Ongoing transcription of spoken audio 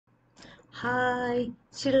Hi,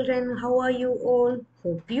 children, how are you all?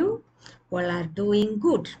 Hope you all are doing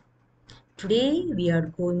good. Today we are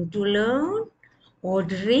going to learn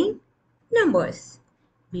ordering numbers.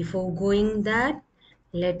 Before going that,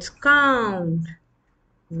 let's count.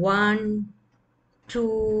 1,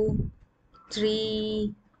 2,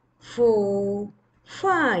 3, 4,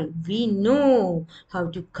 5. We know how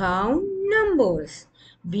to count numbers.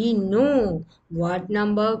 We know what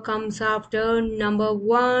number comes after number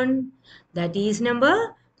 1, that is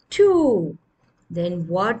number 2. Then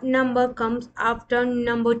what number comes after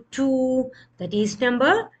number 2, that is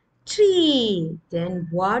number 3. Then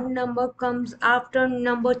what number comes after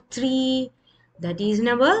number 3, that is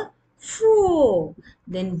number 4.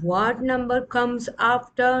 Then what number comes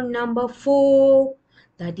after number 4?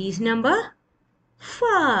 That is number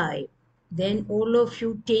 5. Then all of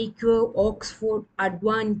you take your Oxford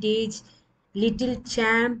Advantage Little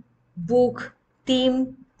Champ book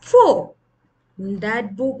theme 4. In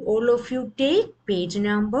that book, all of you take page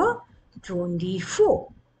number 24.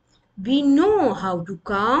 We know how to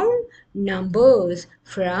count numbers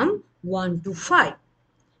from 1 to 5.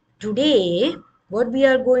 Today, what we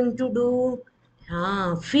are going to do?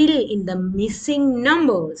 Fill in the missing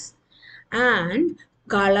numbers and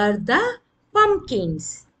color the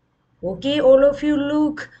pumpkins. Okay, all of you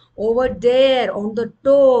look over there on the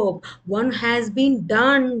top. One has been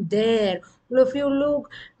done there. All of you look.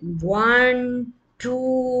 1,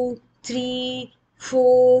 2, 3,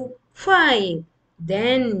 4, 5.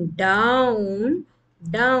 Then down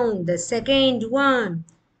the second one.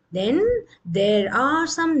 Then there are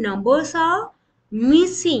some numbers are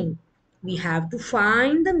missing. We have to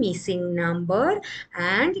find the missing number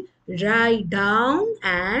and write down,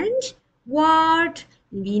 and what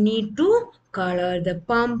we need to color the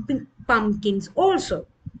pumpkins also.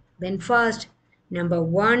 Then first number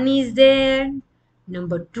 1 is there,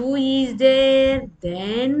 number 2 is there,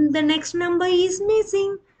 then the next number is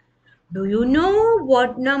missing. Do you know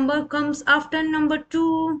what number comes after number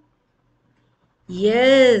 2?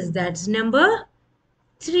 Yes, that's number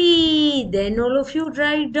 3. Then all of you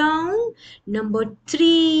write down number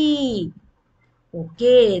 3.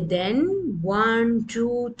 Okay, then 1,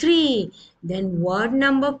 2, 3. Then what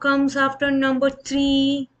number comes after number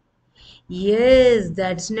 3? Yes,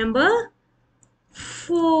 that's number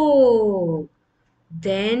 4.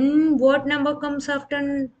 Then what number comes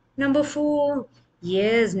after number 4?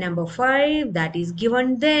 Yes, number 5. That is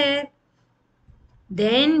given there.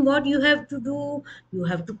 Then what you have to do? You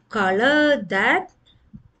have to color that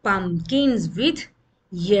pumpkins with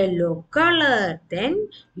yellow color. Then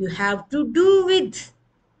you have to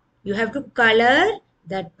color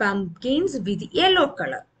that pumpkins with yellow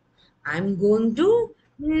color. I'm going to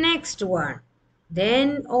next one.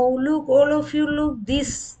 Then look, all of you look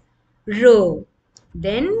this row.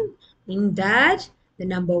 Then in that the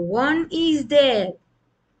number 1 is there.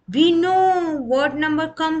 We know what number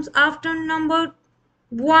comes after number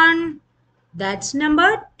 1. That's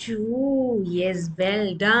number 2. Yes,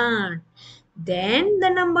 well done. Then the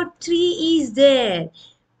number 3 is there.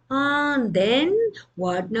 And then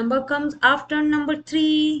what number comes after number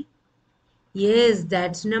 3? Yes,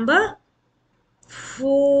 that's number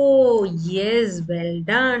 4. Yes, well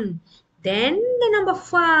done. Then the number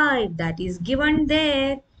 5, that is given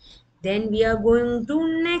there. Then we are going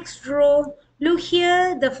to next row. Look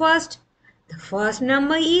here, the first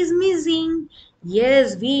number is missing.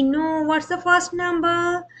 Yes, we know what's the first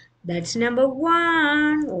number. That's number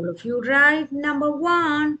 1. All of you write number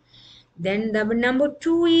 1. Then the number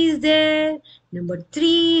 2 is there. Number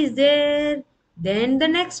 3 is there. Then the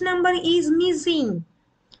next number is missing.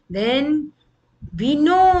 Then we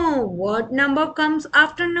know what number comes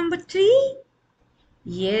after number 3.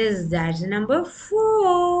 Yes, that's number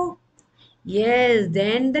 4. Yes,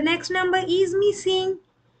 then the next number is missing.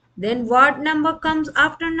 Then what number comes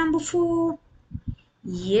after number 4?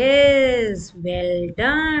 Yes, well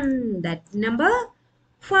done. That's number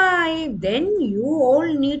 5. Then you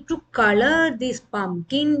all need to color this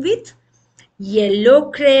pumpkin with yellow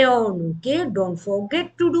crayon. Okay, don't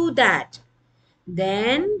forget to do that.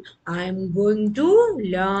 Then I'm going to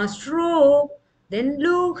last row. Then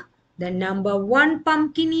look, the number 1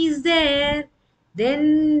 pumpkin is there.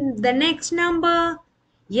 Then the next number.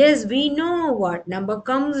 Yes, we know what number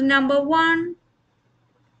comes number 1.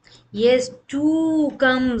 Yes, 2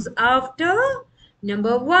 comes after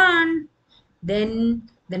number 1. Then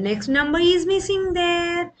the next number is missing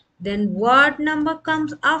there. Then what number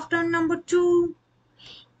comes after number 2?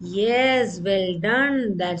 Yes, well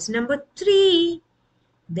done. That's number 3.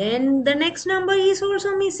 Then the next number is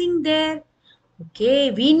also missing there.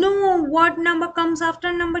 Okay, we know what number comes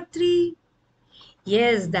after number 3.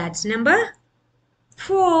 Yes, that's number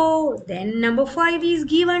 4. Then number 5 is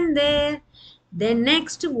given there. Then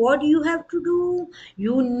next, what you have to do?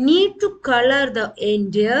 You need to color the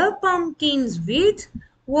entire pumpkins with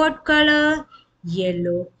what color?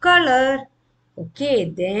 Yellow color. Okay,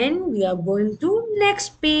 then we are going to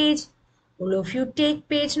next page. All of you take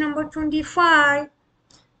page number 25.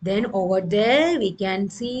 Then over there we can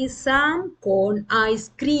see some cone ice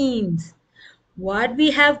creams. What we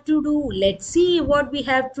have to do? Let's see what we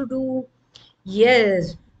have to do.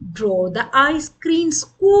 Yes, draw the ice cream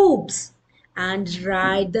scoops and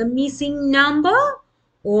write the missing number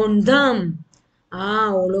on them.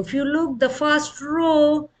 All of you look, the first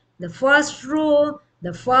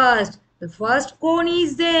cone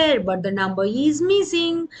is there, but the number is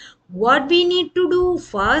missing. What we need to do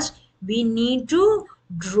first? We need to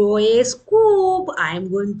draw a scoop. I am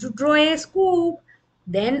going to draw a scoop.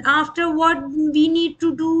 Then after what we need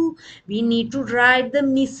to do? We need to write the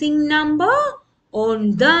missing number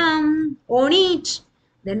on them, on it.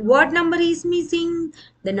 Then what number is missing?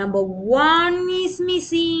 The number 1 is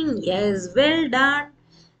missing. Yes, well done.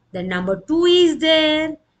 The number 2 is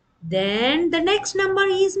there. Then the next number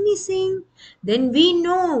is missing. Then we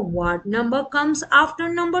know what number comes after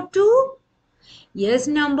number 2. Yes,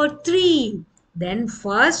 number 3. Then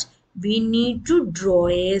first we need to draw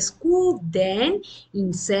a scoop. Then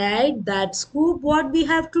inside that scoop what we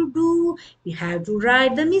have to do? We have to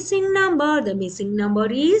write the missing number. The missing number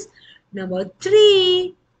is number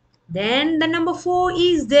 3. Then the number 4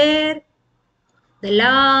 is there. The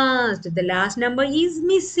last number is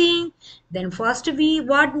missing. Then first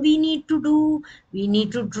what we need to do? We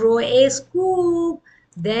need to draw a scoop.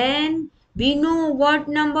 Then we know what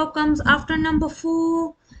number comes after number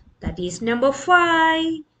 4. That is number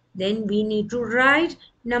 5. Then we need to write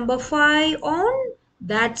number 5 on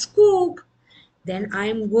that scoop. Then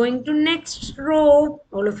I'm going to next row.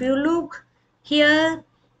 All of you look here.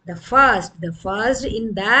 The first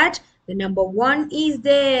in that the number 1 is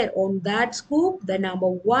there on that scoop. The number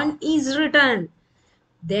 1 is written.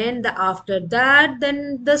 Then after that,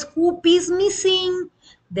 then the scoop is missing.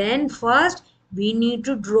 Then first we need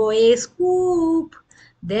to draw a scoop.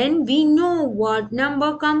 Then we know what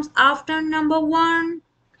number comes after number 1.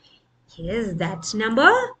 Yes, that's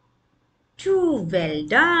number 2. Well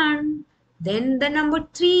done. Then the number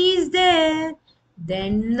 3 is there.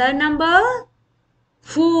 Then the number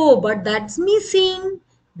 4, but that's missing.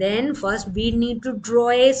 Then first we need to draw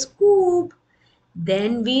a scoop.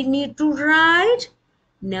 Then we need to write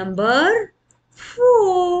number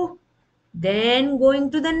 4. Then going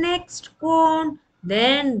to the next cone.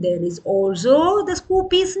 Then there is also the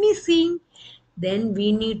scoop is missing. Then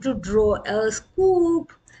we need to draw a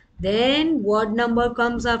scoop. Then what number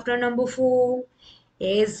comes after number 4?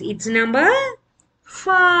 Yes, it's number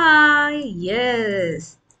 5.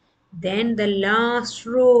 Yes. Then the last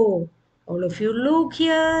row. All of you look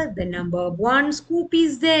here. The number 1 scoop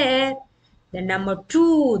is there. The number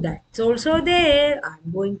 2, that's also there.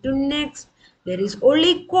 I'm going to next. There is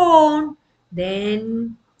only cone.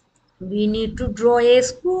 Then we need to draw a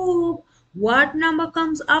scoop. What number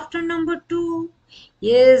comes after number 2?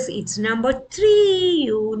 Yes, it's number 3.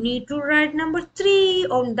 You need to write number 3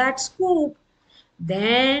 on that scoop.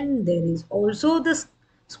 Then there is also the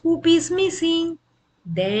scoop is missing.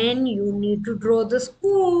 Then you need to draw the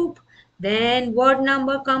scoop. Then what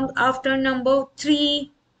number comes after number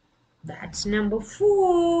 3? That's number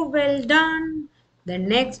 4. Well done. The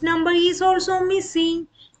next number is also missing.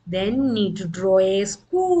 Then need to draw a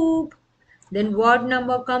scoop. Then what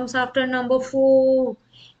number comes after number 4?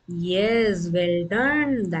 Yes, well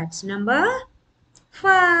done. That's number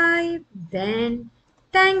 5. Then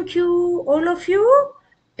thank you all of you.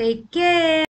 Take care.